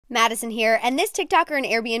Madison here, and this TikToker and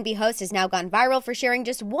Airbnb host has now gone viral for sharing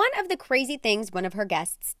just one of the crazy things one of her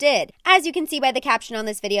guests did. As you can see by the caption on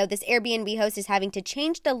this video, this Airbnb host is having to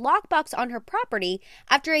change the lockbox on her property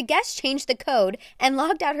after a guest changed the code and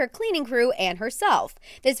logged out her cleaning crew and herself.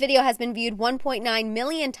 This video has been viewed 1.9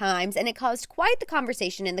 million times, and it caused quite the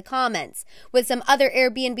conversation in the comments, with some other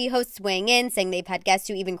Airbnb hosts weighing in, saying they've had guests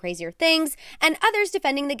do even crazier things, and others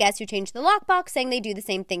defending the guests who changed the lockbox, saying they do the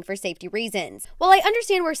same thing for safety reasons. While I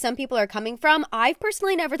understand where some people are coming from, I've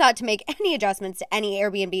personally never thought to make any adjustments to any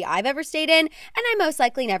Airbnb I've ever stayed in, and I most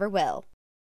likely never will.